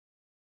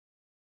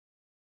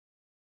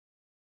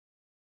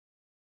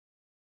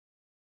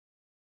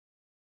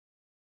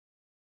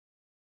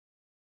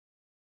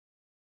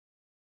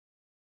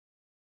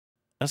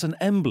As an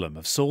emblem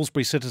of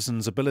Salisbury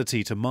citizens'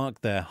 ability to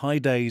mark their high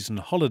days and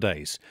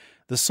holidays,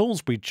 the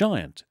Salisbury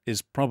Giant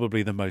is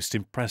probably the most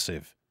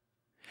impressive.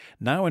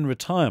 Now in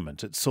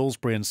retirement at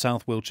Salisbury and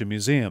South Wiltshire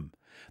Museum,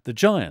 the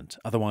Giant,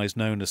 otherwise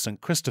known as St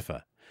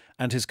Christopher,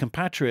 and his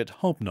compatriot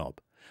Hobnob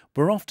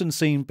were often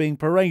seen being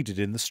paraded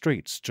in the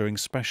streets during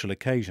special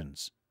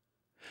occasions.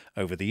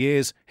 Over the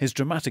years, his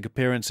dramatic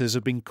appearances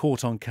have been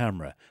caught on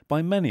camera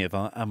by many of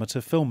our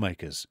amateur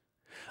filmmakers,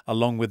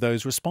 along with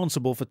those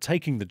responsible for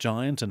taking the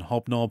Giant and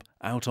Hobnob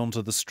out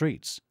onto the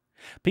streets.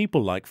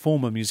 People like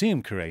former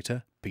museum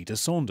curator Peter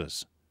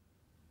Saunders.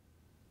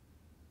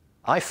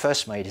 I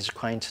first made his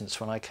acquaintance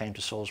when I came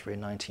to Salisbury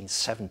in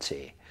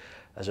 1970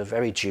 as a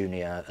very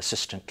junior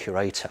assistant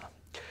curator.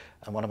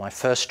 And one of my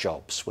first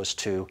jobs was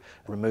to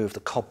remove the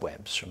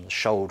cobwebs from the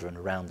shoulder and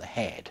around the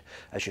head.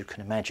 As you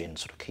can imagine,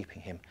 sort of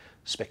keeping him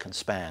spick and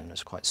span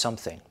was quite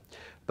something.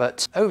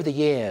 But over the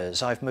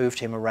years, I've moved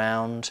him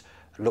around,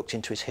 looked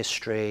into his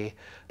history,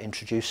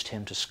 introduced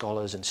him to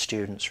scholars and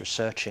students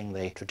researching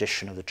the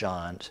tradition of the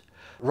Giant,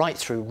 right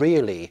through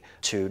really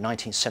to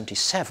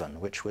 1977,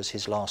 which was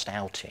his last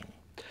outing.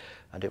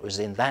 And it was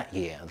in that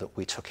year that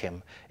we took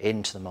him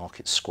into the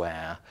market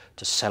square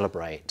to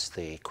celebrate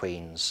the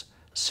Queen's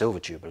Silver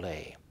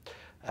Jubilee.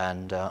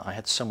 And I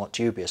had somewhat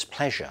dubious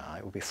pleasure.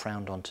 It would be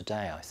frowned on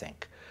today, I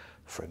think,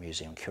 for a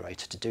museum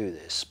curator to do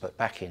this. But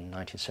back in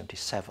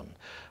 1977,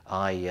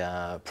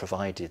 I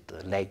provided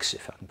the legs,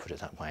 if I can put it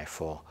that way,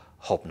 for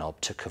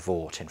Hobnob to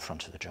cavort in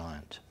front of the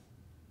Giant.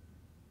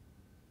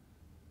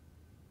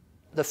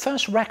 The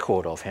first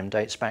record of him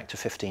dates back to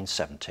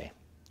 1570.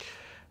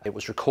 It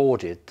was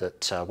recorded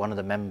that one of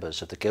the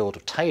members of the Guild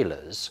of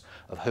Tailors,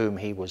 of whom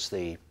he was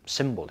the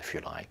symbol, if you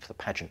like, the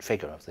pageant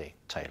figure of the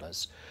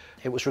tailors,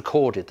 it was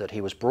recorded that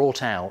he was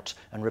brought out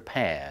and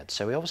repaired,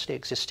 so he obviously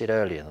existed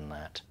earlier than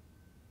that.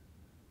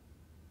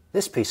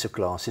 This piece of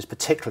glass is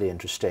particularly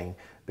interesting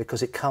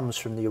because it comes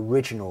from the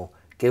original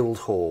Guild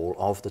Hall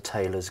of the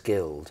Tailors'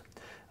 Guild,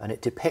 and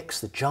it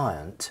depicts the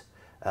Giant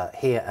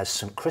here as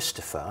St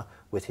Christopher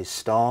with his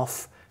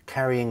staff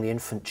carrying the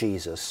infant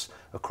Jesus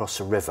across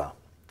a river.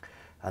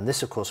 And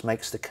this, of course,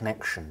 makes the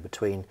connection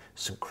between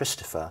St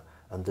Christopher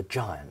and the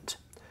Giant.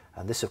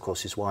 And this, of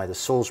course, is why the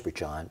Salisbury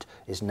Giant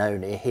is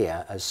known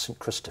here as St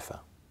Christopher.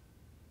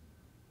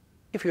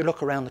 If you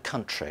look around the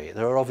country,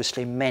 there are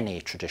obviously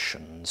many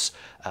traditions.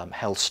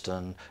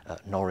 Helston,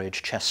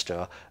 Norwich,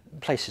 Chester,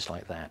 places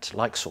like that,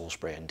 like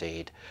Salisbury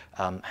indeed,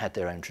 had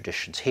their own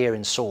traditions. Here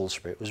in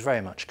Salisbury, it was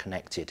very much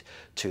connected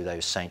to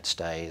those saints'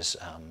 days,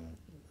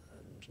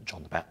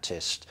 John the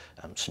Baptist,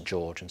 St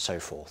George and so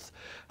forth.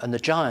 And the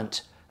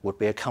Giant would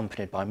be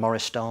accompanied by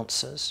Morris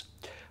dancers,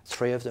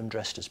 3 of them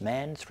dressed as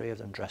men, 3 of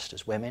them dressed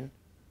as women.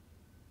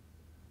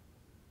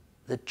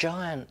 The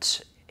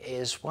Giant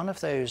is one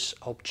of those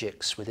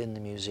objects within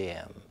the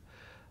museum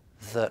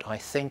that I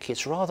think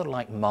it's rather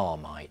like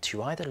Marmite.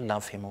 You either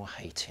love him or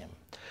hate him.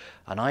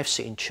 And I've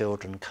seen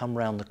children come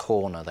round the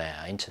corner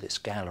there into this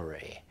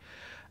gallery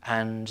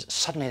and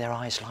suddenly their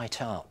eyes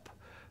light up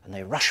and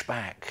they rush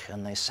back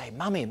and they say,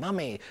 "Mummy,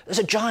 Mummy, there's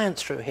a Giant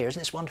through here,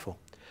 isn't this wonderful?"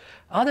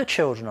 Other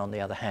children, on the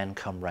other hand,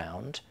 come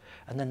round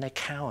and then they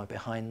cower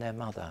behind their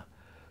mother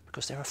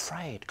because they're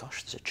afraid,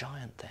 gosh, there's a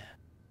Giant there.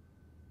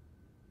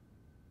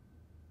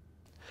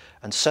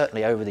 And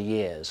certainly over the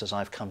years, as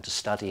I've come to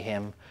study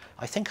him,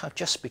 I think I've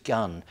just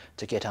begun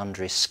to get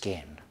under his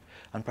skin.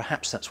 And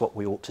perhaps that's what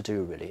we ought to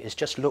do, really, is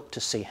just look to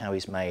see how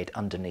he's made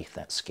underneath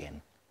that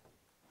skin.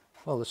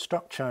 Well, the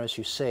structure, as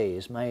you see,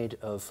 is made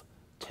of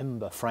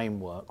timber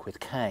framework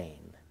with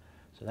cane.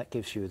 So that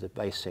gives you the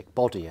basic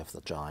body of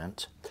the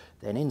Giant.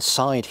 Then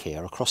inside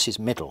here, across his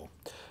middle,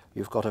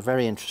 you've got a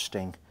very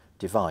interesting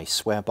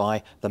device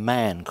whereby the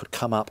man could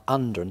come up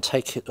under and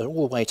take it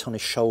all the weight on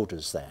his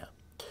shoulders there.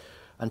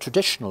 And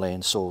traditionally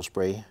in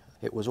Salisbury,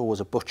 it was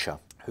always a butcher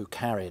who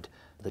carried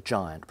the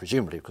Giant,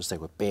 presumably because they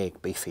were big,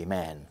 beefy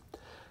men.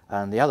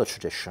 And the other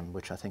tradition,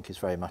 which I think is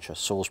very much a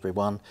Salisbury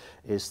one,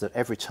 is that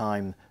every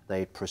time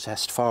they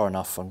processed far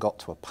enough and got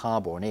to a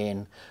pub or an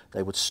inn,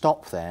 they would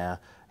stop there,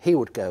 he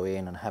would go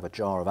in and have a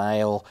jar of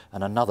ale,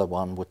 and another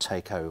one would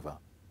take over.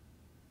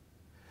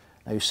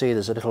 Now you see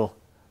there's a little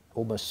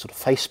almost sort of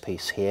face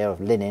piece here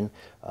of linen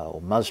or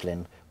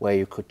muslin where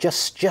you could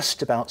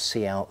just about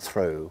see out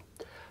through.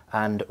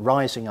 And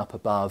rising up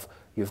above,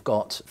 you've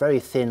got very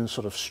thin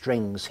sort of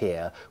strings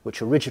here, which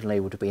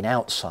originally would have been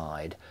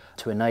outside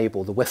to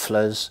enable the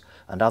whifflers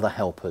and other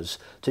helpers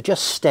to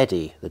just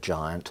steady the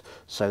Giant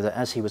so that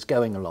as he was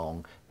going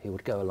along, he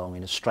would go along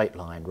in a straight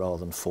line rather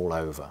than fall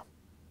over.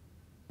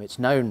 It's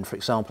known, for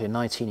example, in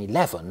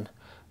 1911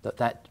 that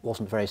that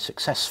wasn't very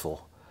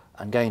successful,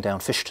 and going down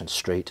Fishton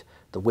Street,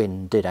 the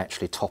wind did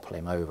actually topple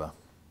him over.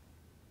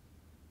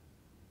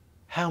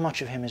 How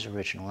much of him is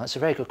original? That's a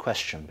very good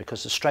question,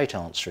 because the straight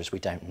answer is we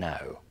don't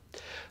know.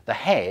 The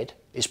head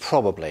is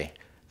probably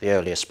the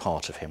earliest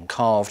part of him,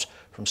 carved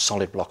from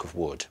solid block of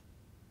wood.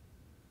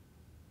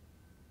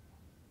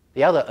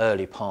 The other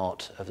early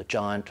part of the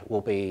Giant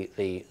will be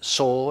the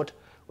sword,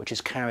 which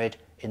is carried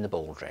in the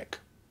baldric.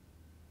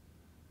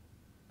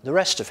 The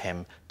rest of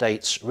him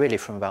dates really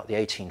from about the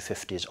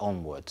 1850s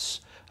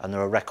onwards, and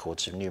there are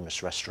records of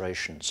numerous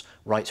restorations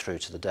right through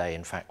to the day,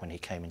 in fact, when he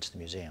came into the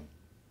museum.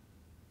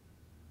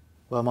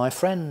 Well, my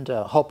friend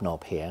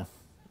Hobnob here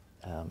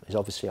is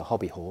obviously a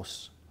hobby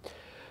horse.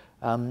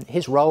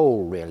 His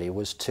role really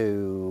was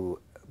to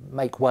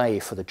make way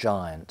for the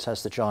giant.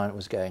 As the giant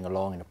was going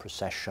along in a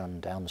procession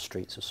down the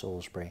streets of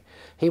Salisbury,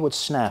 he would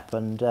snap,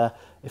 and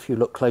if you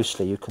look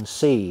closely you can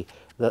see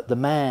that the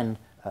man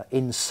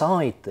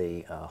inside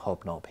the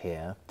hobnob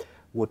here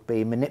would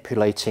be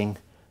manipulating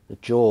the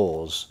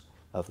jaws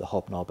of the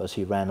hobnob as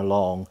he ran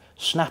along,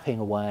 snapping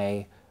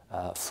away,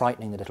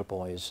 frightening the little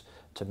boys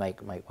to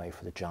make way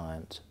for the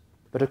giant.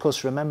 But of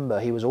course, remember,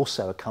 he was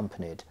also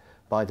accompanied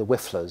by the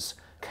whifflers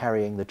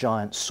carrying the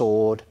giant's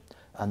sword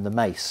and the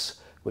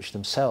mace, which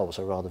themselves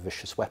are rather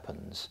vicious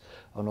weapons,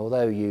 and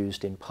although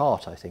used in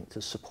part, I think,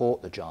 to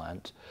support the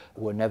giant,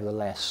 were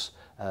nevertheless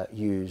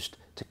used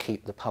to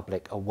keep the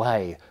public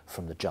away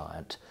from the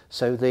giant.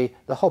 So the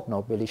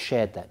hobnob really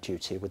shared that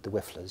duty with the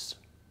whifflers.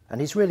 And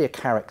he's really a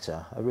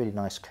character, a really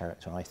nice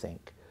character, I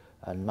think,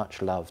 and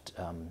much loved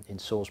in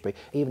Salisbury.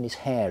 Even his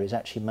hair is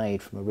actually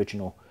made from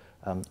original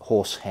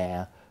horse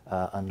hair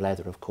and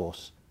leather, of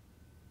course.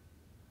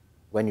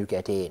 When you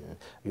get in,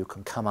 you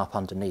can come up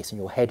underneath and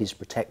your head is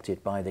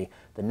protected by the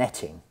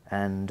netting,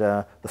 and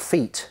the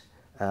feet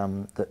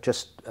that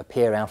just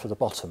appear out of the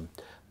bottom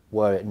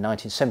were, in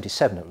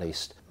 1977 at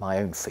least, my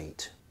own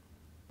feet.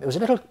 It was a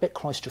little bit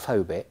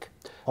claustrophobic.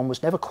 One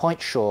was never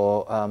quite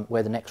sure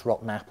where the next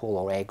rotten apple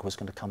or egg was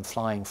going to come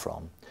flying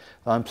from.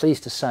 But I'm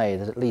pleased to say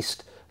that at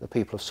least the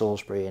people of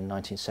Salisbury in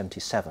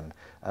 1977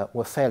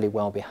 were fairly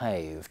well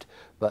behaved.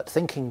 But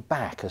thinking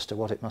back as to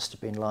what it must have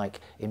been like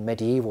in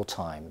medieval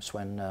times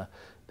when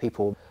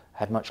people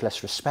had much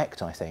less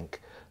respect, I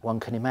think, one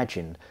can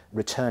imagine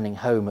returning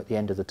home at the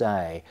end of the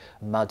day,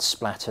 mud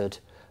splattered,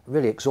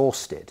 really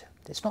exhausted.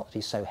 It's not that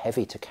he's so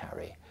heavy to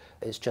carry,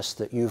 it's just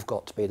that you've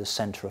got to be the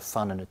centre of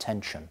fun and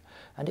attention.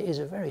 And it is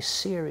a very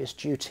serious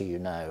duty, you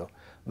know,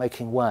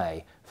 making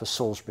way for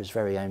Salisbury's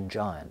very own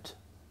giant.